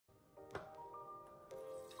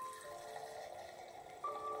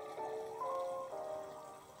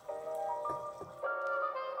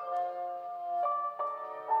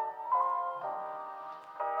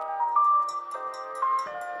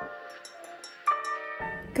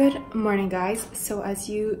Good morning, guys. So as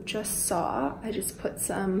you just saw, I just put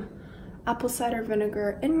some apple cider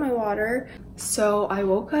vinegar in my water. So I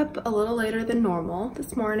woke up a little later than normal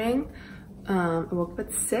this morning. I woke up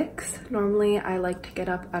at 6. Normally I like to get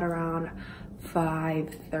up at around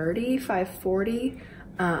 5:30, 5:40.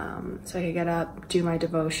 So I could get up, do my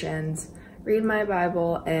devotions, read my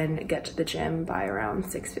Bible, and get to the gym by around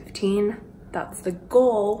 6:15. That's the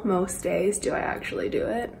goal most days. Do I actually do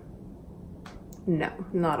it? No,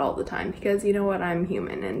 not all the time, because you know what, I'm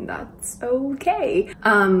human and that's okay.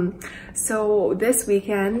 So this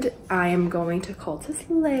weekend I am going to Cultus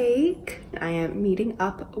Lake. I am meeting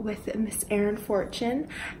up with Miss Erin Fortune.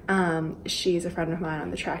 She's a friend of mine on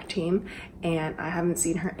the track team and I haven't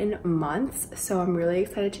seen her in months, so I'm really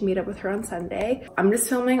excited to meet up with her on Sunday. I'm just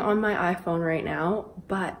filming on my iPhone right now,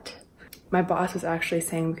 but my boss was actually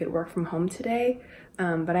saying we could work from home today.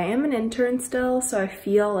 But I am an intern still, so I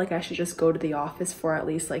feel like I should just go to the office for at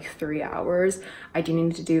least like 3 hours. I do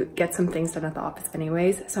need to get some things done at the office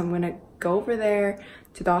anyways, so I'm gonna go over there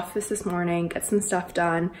to the office this morning, get some stuff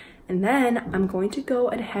done, and then I'm going to go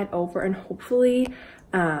and head over and hopefully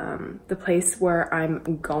the place where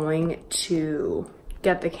I'm going to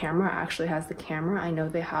get the camera actually has the camera. I know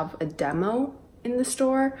they have a demo in the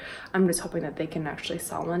store. I'm just hoping that they can actually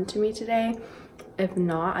sell one to me today. If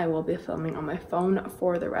not, I will be filming on my phone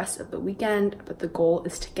for the rest of the weekend, but the goal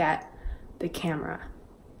is to get the camera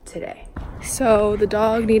today. So the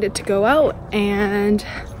dog needed to go out and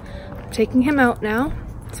I'm taking him out now.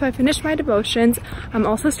 So I finished my devotions. I'm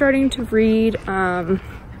also starting to read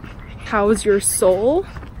How's Your Soul?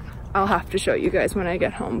 I'll have to show you guys when I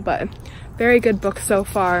get home, but very good book so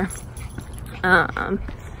far.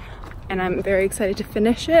 And I'm very excited to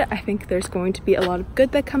finish it. I think there's going to be a lot of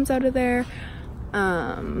good that comes out of there.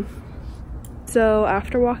 So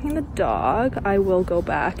after walking the dog, I will go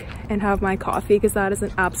back and have my coffee because that is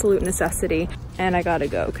an absolute necessity. And I gotta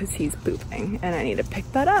go because he's pooping and I need to pick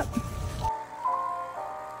that up.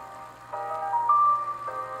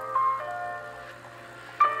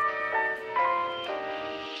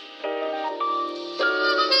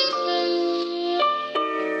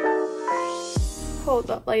 Oh,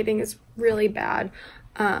 the lighting is really bad.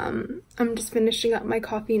 I'm just finishing up my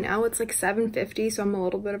coffee now. It's like 7:50, so I'm a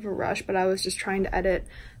little bit of a rush, but I was just trying to edit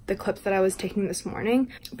the clips that I was taking this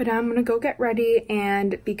morning. But now I'm gonna go get ready,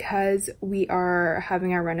 and because we are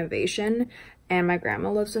having our renovation and my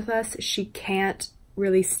grandma lives with us, she can't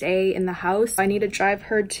really stay in the house. I need to drive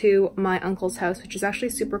her to my uncle's house, which is actually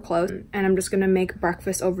super close, and I'm just gonna make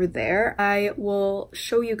breakfast over there. I will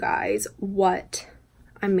show you guys what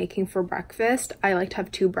I'm making for breakfast. I like to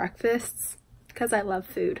have 2 breakfasts because I love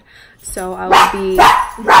food. So I will be,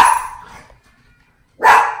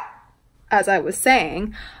 as I was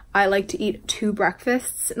saying, I like to eat 2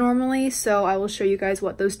 breakfasts normally. So I will show you guys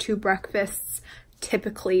what those 2 breakfasts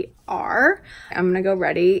typically are. I'm gonna go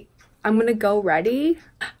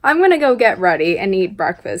get ready and eat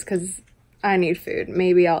breakfast because I need food.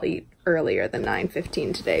 Maybe I'll eat earlier than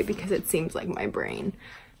 9:15 today because it seems like my brain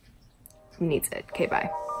needs it. Okay, bye.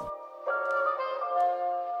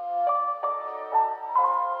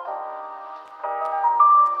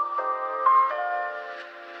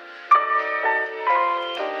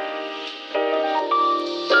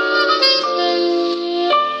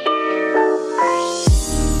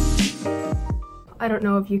 I don't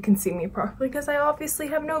know if you can see me properly because I obviously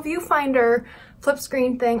have no viewfinder flip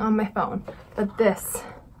screen thing on my phone, but this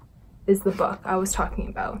is the book I was talking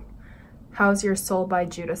about. How's Your Soul by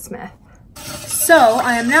Judah Smith. So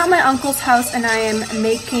I am now at my uncle's house and I am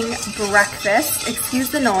making breakfast.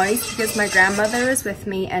 Excuse the noise because my grandmother is with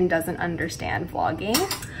me and doesn't understand vlogging.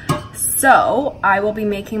 So I will be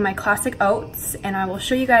making my classic oats and I will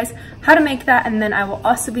show you guys how to make that, and then I will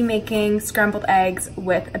also be making scrambled eggs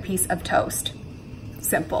with a piece of toast.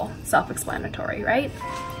 Simple, self-explanatory, right?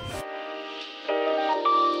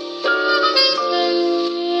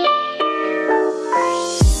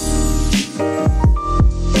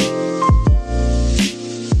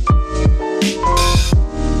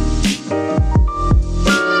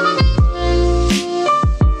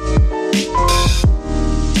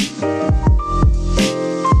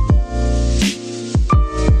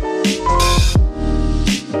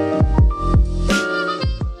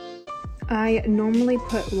 I normally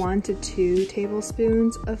put 1 to 2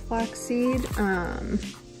 tablespoons of flaxseed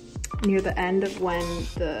near the end of when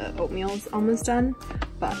the oatmeal is almost done,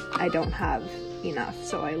 but I don't have enough,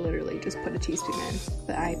 so I literally just put a teaspoon in.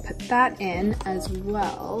 But I put that in as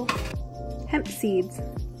well. Hemp seeds,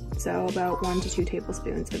 so about 1 to 2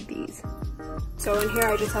 tablespoons of these. So in here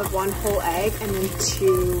I just have 1 whole egg and then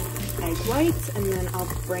 2 egg whites, and then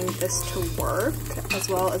I'll bring this to work as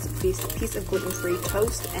well as a piece of gluten-free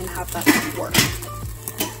toast and have that at work.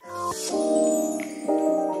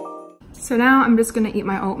 So now I'm just gonna eat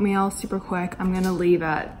my oatmeal super quick. I'm gonna leave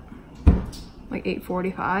at like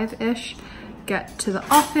 8:45-ish, get to the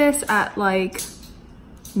office at like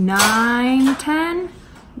 9:10,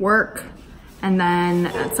 work, and then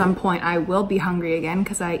at some point I will be hungry again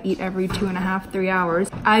because I eat every 2.5, 3 hours.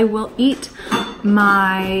 I will eat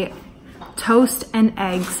my toast and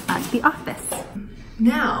eggs at the office.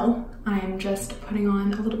 Now I'm just putting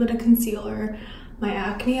on a little bit of concealer. My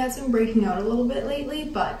acne has been breaking out a little bit lately,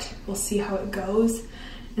 but we'll see how it goes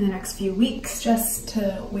in the next few weeks, just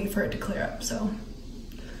to wait for it to clear up. So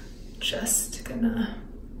just gonna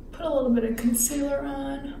put a little bit of concealer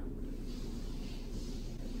on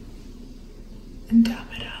and tap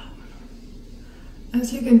it out.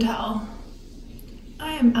 As you can tell,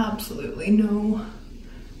 I am absolutely no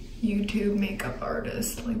YouTube makeup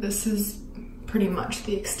artist. Like, this is pretty much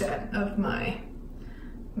the extent of my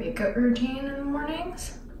makeup routine in the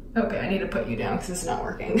mornings. Okay, I need to put you down because it's not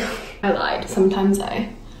working. I lied. Sometimes I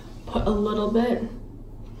put a little bit of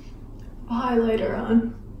highlighter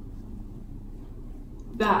on.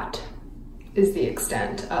 That is the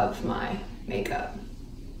extent of my makeup.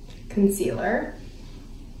 Concealer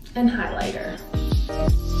and highlighter.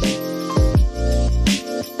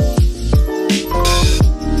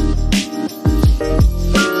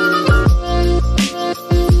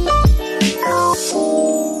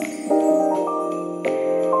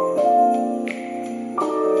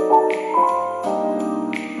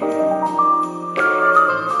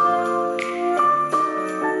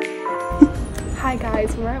 Hi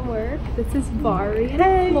guys, we're at work. This is Vari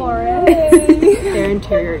and Lauren. They're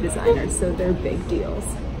interior designers, so they're big deals.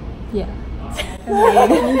 Yeah.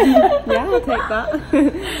 Yeah, I'll take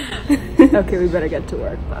that. Okay, we better get to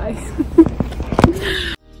work. Bye.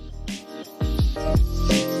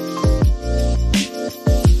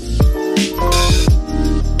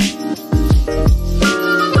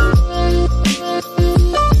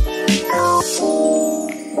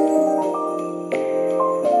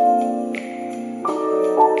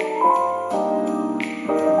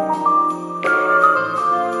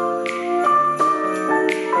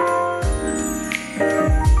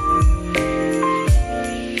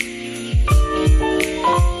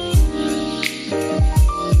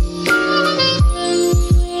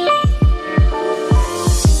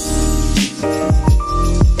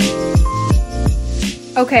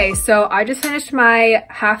 Okay, so I just finished my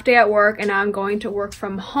half day at work and now I'm going to work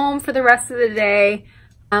from home for the rest of the day.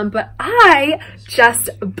 But I just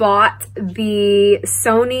bought the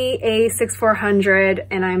Sony a6400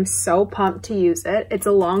 and I'm so pumped to use it. It's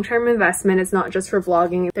a long-term investment. It's not just for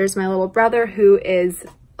vlogging. There's my little brother who is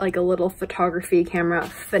like a little photography camera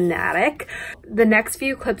fanatic. The next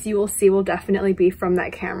few clips you will see will definitely be from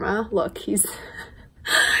that camera. Look, he's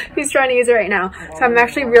trying to use it right now. So I'm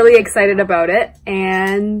actually really excited about it,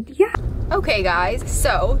 and yeah. Okay guys,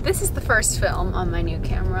 so this is the first film on my new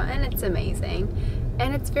camera and it's amazing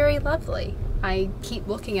and it's very lovely. I keep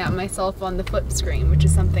looking at myself on the flip screen, which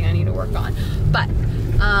is something I need to work on. But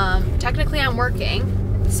technically I'm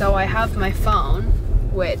working, so I have my phone,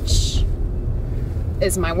 which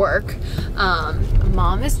is my work.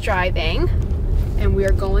 Mom is driving and we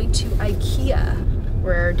are going to IKEA.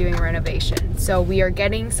 We're doing a renovation, so we are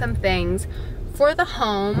getting some things for the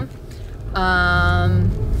home.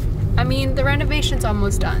 I mean, the renovation's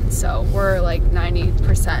almost done, so we're like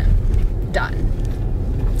 90%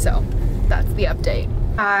 done. So that's the update.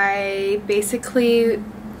 I basically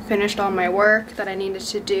finished all my work that I needed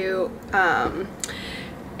to do,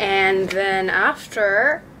 and then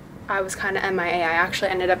after I was kind of MIA. I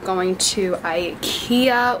actually ended up going to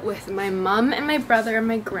IKEA with my mom and my brother and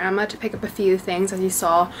my grandma to pick up a few things, as you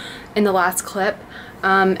saw in the last clip.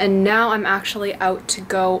 And now I'm actually out to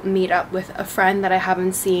go meet up with a friend that I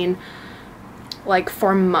haven't seen like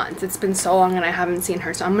for months. It's been so long and I haven't seen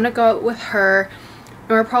her. So I'm gonna go out with her and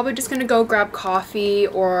we're probably just gonna go grab coffee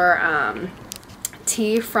or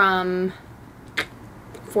tea from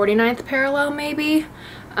 49th Parallel maybe.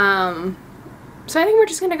 So I think we're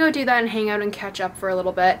just gonna go do that and hang out and catch up for a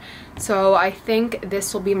little bit. So I think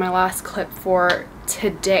this will be my last clip for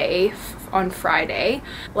today on Friday.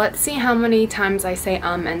 Let's see how many times I say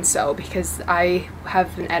and so, because I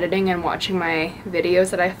have been editing and watching my videos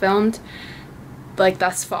that I filmed like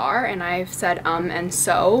thus far, and I've said and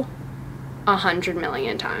so 100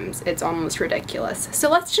 million times. It's almost ridiculous. So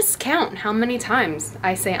let's just count how many times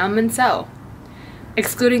I say and so,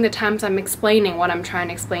 excluding the times I'm explaining what I'm trying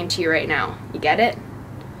to explain to you right now. You get it?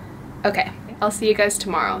 Okay, I'll see you guys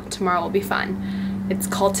tomorrow. Tomorrow will be fun. It's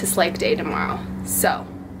cultist like day tomorrow. So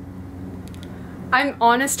I'm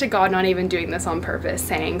honest to God not even doing this on purpose,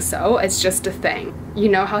 saying so. It's just a thing. You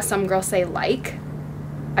know how some girls say like?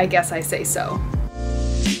 I guess I say so.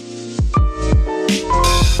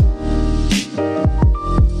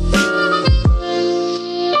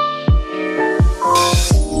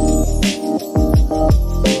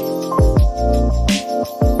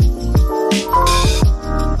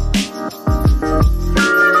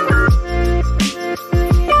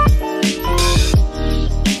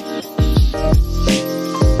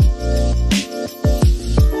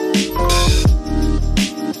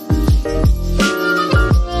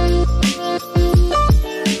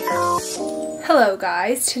 Hello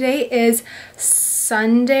guys, today is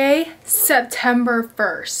Sunday, September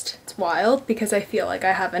 1st. It's wild because I feel like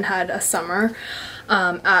I haven't had a summer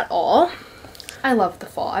at all. I love the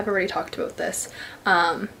fall. I've already talked about this.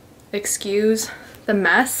 Excuse the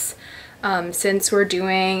mess. Since we're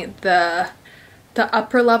doing the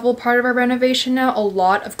upper level part of our renovation now, a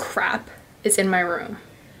lot of crap is in my room.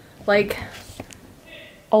 Like,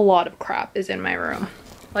 a lot of crap is in my room.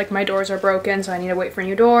 Like, my doors are broken, so I need to wait for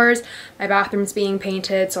new doors. My bathroom's being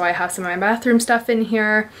painted, so I have some of my bathroom stuff in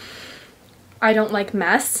here. I don't like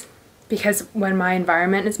mess because when my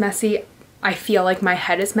environment is messy, I feel like my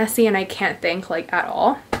head is messy and I can't think like at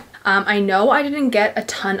all. I know I didn't get a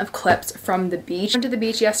ton of clips from the beach. I went to the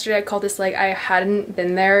beach yesterday. I called this like I hadn't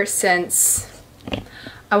been there since,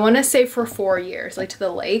 I want to say for 4 years, like to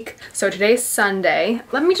the lake. So today's Sunday.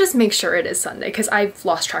 Let me just make sure it is Sunday because I've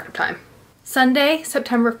lost track of time. Sunday,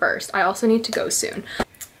 September 1st. I also need to go soon.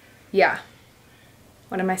 Yeah.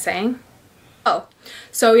 What am I saying? Oh,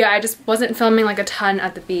 so yeah, I just wasn't filming like a ton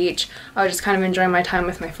at the beach. I was just kind of enjoying my time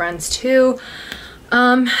with my friends too.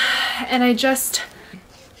 And I just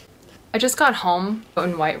got home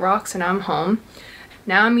in White Rock, so now I'm home.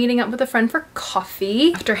 Now I'm meeting up with a friend for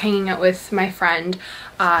coffee. After hanging out with my friend,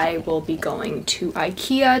 I will be going to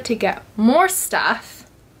IKEA to get more stuff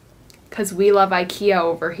because we love IKEA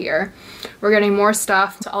over here. We're getting more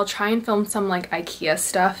stuff. So I'll try and film some like IKEA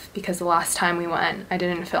stuff because the last time we went, I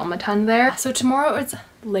didn't film a ton there. So tomorrow is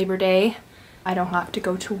Labor Day. I don't have to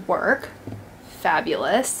go to work.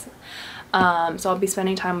 Fabulous. So I'll be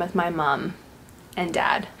spending time with my mom and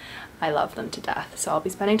dad. I love them to death. So I'll be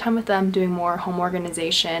spending time with them, doing more home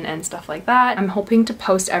organization and stuff like that. I'm hoping to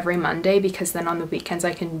post every Monday because then on the weekends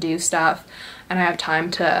I can do stuff and I have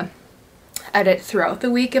time to edit throughout the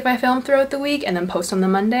week if I film throughout the week and then post on the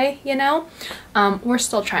Monday, you know? We're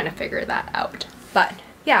still trying to figure that out. But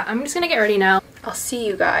yeah, I'm just gonna get ready now. I'll see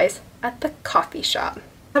you guys at the coffee shop.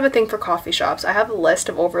 I have a thing for coffee shops. I have a list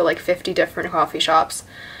of over like 50 different coffee shops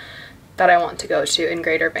that I want to go to in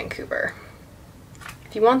Greater Vancouver.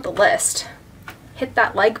 If you want the list, hit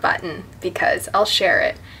that like button because I'll share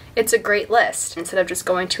it. It's a great list instead of just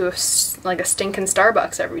going to like a stinking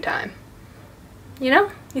Starbucks every time. You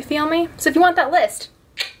know? You feel me? So if you want that list,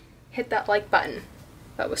 hit that like button.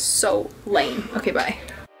 That was so lame. Okay, bye.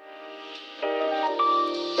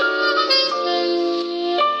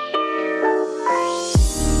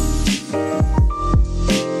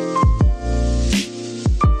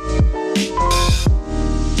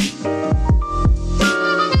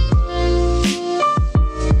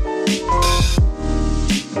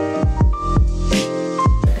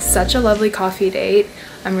 Such a lovely coffee date.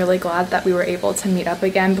 I'm really glad that we were able to meet up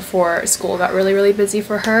again before school got really busy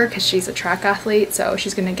for her because she's a track athlete, so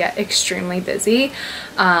she's gonna get extremely busy.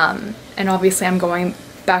 And obviously I'm going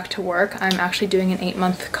back to work. I'm actually doing an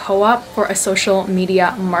 8-month co-op for a social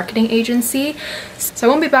media marketing agency. So I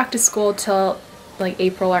won't be back to school till like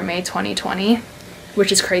April or May 2020,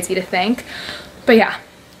 which is crazy to think. But yeah,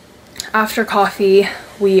 after coffee,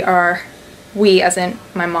 we as in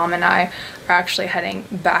my mom and I are actually heading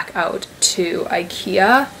back out to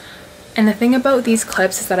IKEA. And the thing about these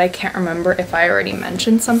clips is that I can't remember if I already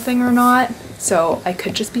mentioned something or not, so I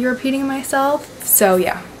could just be repeating myself. So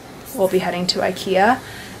yeah, we'll be heading to IKEA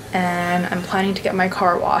and I'm planning to get my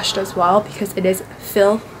car washed as well because it is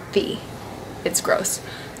filthy. It's gross.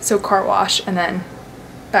 So car wash and then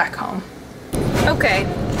back home. Okay,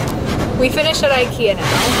 we finished at IKEA now.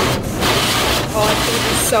 Oh, it's gonna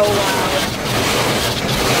be so loud.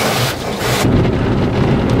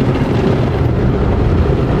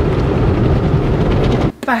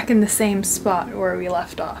 Back in the same spot where we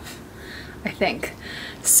left off, I think.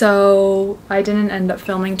 So I didn't end up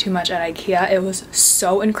filming too much at IKEA. It was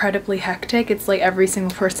so incredibly hectic. It's like every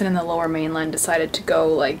single person in the Lower Mainland decided to go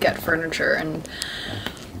like get furniture, and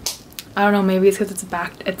I don't know, maybe it's because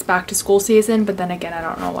it's back to school season, but then again, I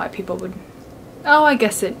don't know why people would. Oh, I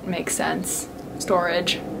guess it makes sense.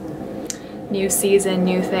 Storage. new season,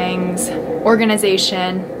 new things,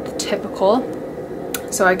 organization, typical.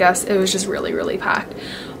 So I guess it was just really, really packed.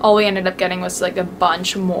 All we ended up getting was like a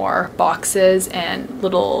bunch more boxes and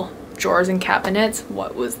little drawers and cabinets.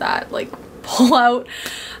 What was that? Like pull out?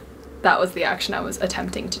 That was the action I was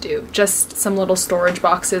attempting to do. Just some little storage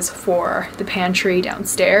boxes for the pantry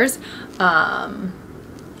downstairs.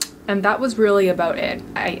 And that was really about it.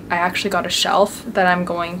 I actually got a shelf that I'm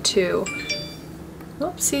going to,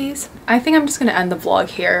 whoopsies. I think I'm just gonna end the vlog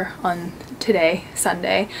here on today,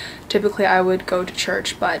 Sunday. Typically I would go to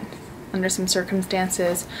church, but under some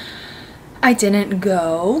circumstances I didn't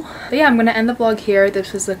go. But yeah, I'm gonna end the vlog here.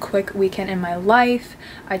 This was a quick weekend in my life.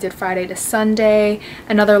 I did Friday to Sunday.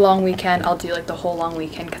 Another long weekend. I'll do like the whole long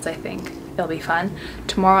weekend because I think it'll be fun.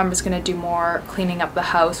 Tomorrow I'm just gonna do more cleaning up the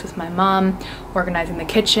house with my mom, organizing the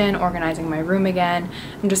kitchen, organizing my room again,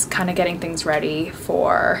 and just kind of getting things ready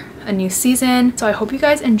for a new season. So I hope you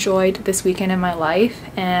guys enjoyed this weekend in my life,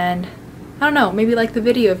 and I don't know, maybe like the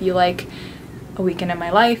video if you like a weekend in my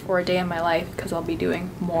life or a day in my life, because I'll be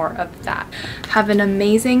doing more of that. Have an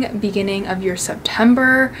amazing beginning of your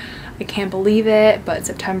September. I can't believe it, but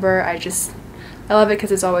September, I love it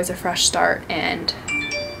because it's always a fresh start, and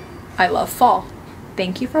I love fall.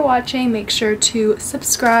 Thank you for watching. Make sure to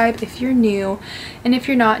subscribe if you're new, and if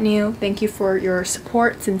you're not new, thank you for your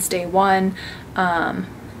support since day one.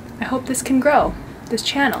 I hope this can grow, this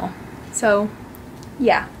channel. So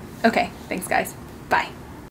yeah, okay, thanks guys, bye.